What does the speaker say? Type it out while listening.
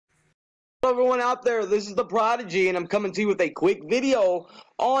Hello everyone out there, this is the Prodigy and I'm coming to you with a quick video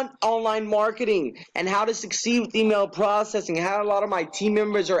on online marketing and how to succeed with email processing, how a lot of my team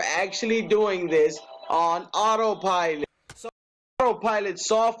members are actually doing this on autopilot. So autopilot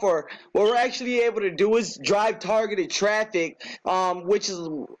software, what we're actually able to do is drive targeted traffic, which is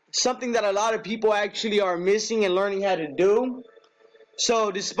something that a lot of people actually are missing and learning how to do.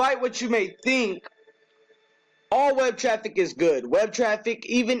 So despite what you may think, all web traffic is good. Web traffic,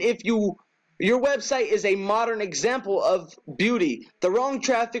 even if your website is a modern example of beauty, the wrong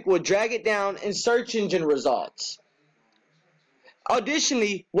traffic will drag it down in search engine results.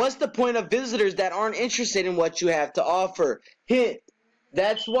 Additionally, what's the point of visitors that aren't interested in what you have to offer? Hint,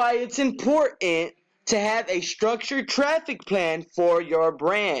 that's why it's important to have a structured traffic plan for your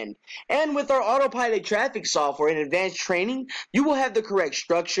brand. And with our autopilot traffic software and advanced training, you will have the correct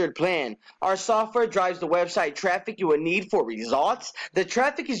structured plan. Our software drives the website traffic you will need for results. The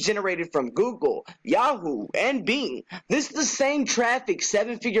traffic is generated from Google, Yahoo, and Bing. This is the same traffic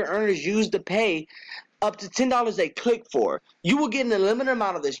seven-figure earners use to pay up to $10 a click for. You will get an unlimited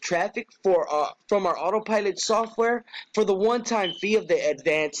amount of this traffic from our autopilot software for the one-time fee of the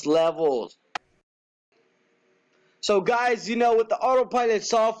advanced levels. So guys, with the autopilot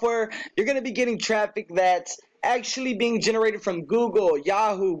software, you're going to be getting traffic that's actually being generated from Google,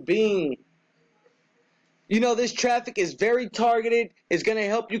 Yahoo, Bing. This traffic is very targeted. It's going to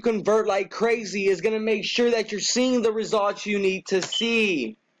help you convert like crazy. It's going to make sure that you're seeing the results you need to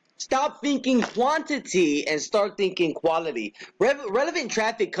see. Stop thinking quantity and start thinking quality. Relevant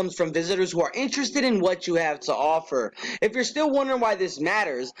traffic comes from visitors who are interested in what you have to offer. If you're still wondering why this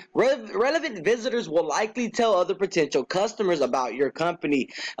matters, relevant visitors will likely tell other potential customers about your company.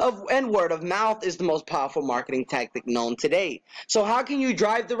 And word of mouth is the most powerful marketing tactic known today. So how can you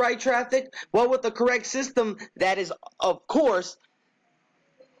drive the right traffic? Well, with the correct system, that is, of course,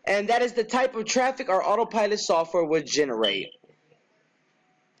 and that is the type of traffic our autopilot software would generate.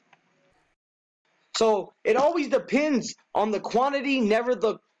 So it always depends on the quantity, on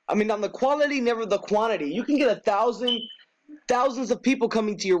the quality, never the quantity. You can get thousands of people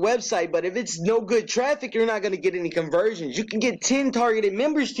coming to your website, but if it's no good traffic, you're not going to get any conversions. You can get 10 targeted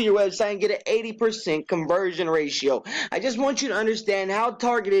members to your website and get an 80% conversion ratio. I just want you to understand how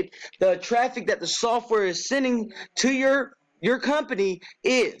targeted the traffic that the software is sending to your company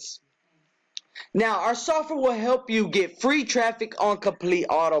is. Now, our software will help you get free traffic on complete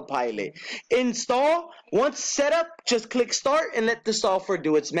autopilot. Install. Once set up, just click start and let the software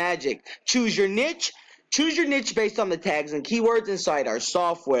do its magic. Choose your niche. Choose your niche based on the tags and keywords inside our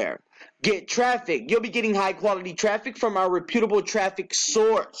software. Get traffic. You'll be getting high quality traffic from our reputable traffic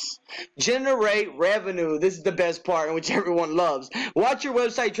source. Generate revenue. This is the best part, which everyone loves. Watch your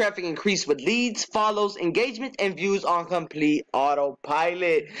website traffic increase with leads, follows, engagement, and views on complete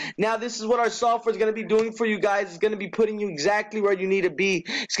autopilot. Now, this is what our software is going to be doing for you guys. It's going to be putting you exactly where you need to be.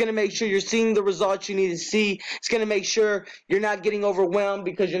 It's going to make sure you're seeing the results you need to see. It's going to make sure you're not getting overwhelmed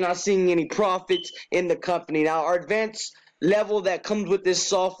because you're not seeing any profits in the company. Now, our advanced level that comes with this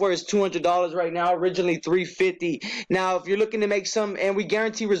software is $200 right now, originally $350. Now, if you're looking to make some, and we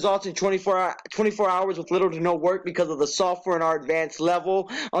guarantee results in 24 hours with little to no work because of the software and our advanced level.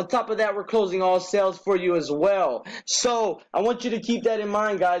 On top of that, we're closing all sales for you as well. So I want you to keep that in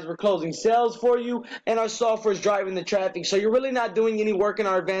mind, guys. We're closing sales for you, and our software is driving the traffic. So you're really not doing any work in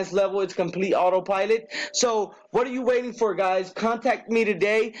our advanced level. It's complete autopilot. So what are you waiting for, guys? Contact me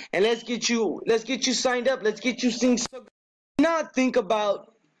today, and let's get you signed up. Let's get you seeing. Do not think about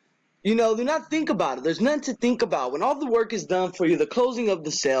it. There's nothing to think about. When all the work is done for you, the closing of the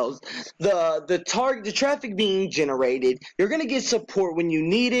sales, the traffic being generated, you're going to get support when you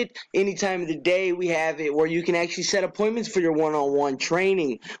need it. Any time of the day, we have it where you can actually set appointments for your one-on-one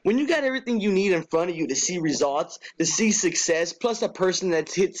training. When you got everything you need in front of you to see results, to see success, plus a person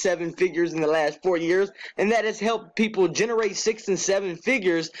that's hit 7 figures in the last 4 years, and that has helped people generate 6 and 7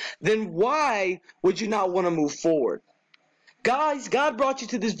 figures, then why would you not want to move forward? Guys, God brought you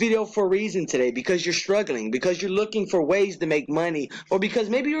to this video for a reason today, because you're struggling, because you're looking for ways to make money, or because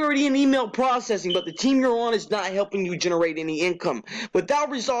maybe you're already in email processing, but the team you're on is not helping you generate any income.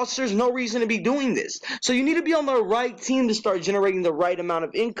 Without results, there's no reason to be doing this. So you need to be on the right team to start generating the right amount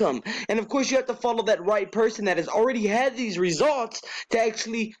of income. And of course, you have to follow that right person that has already had these results to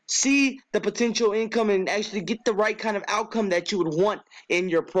actually see the potential income and actually get the right kind of outcome that you would want in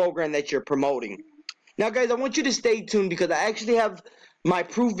your program that you're promoting. Now, guys, I want you to stay tuned because I actually have my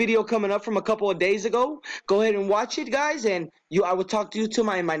proof video coming up from a couple of days ago. Go ahead and watch it, guys, and I will talk to you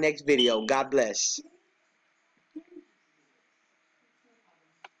in my next video. God bless.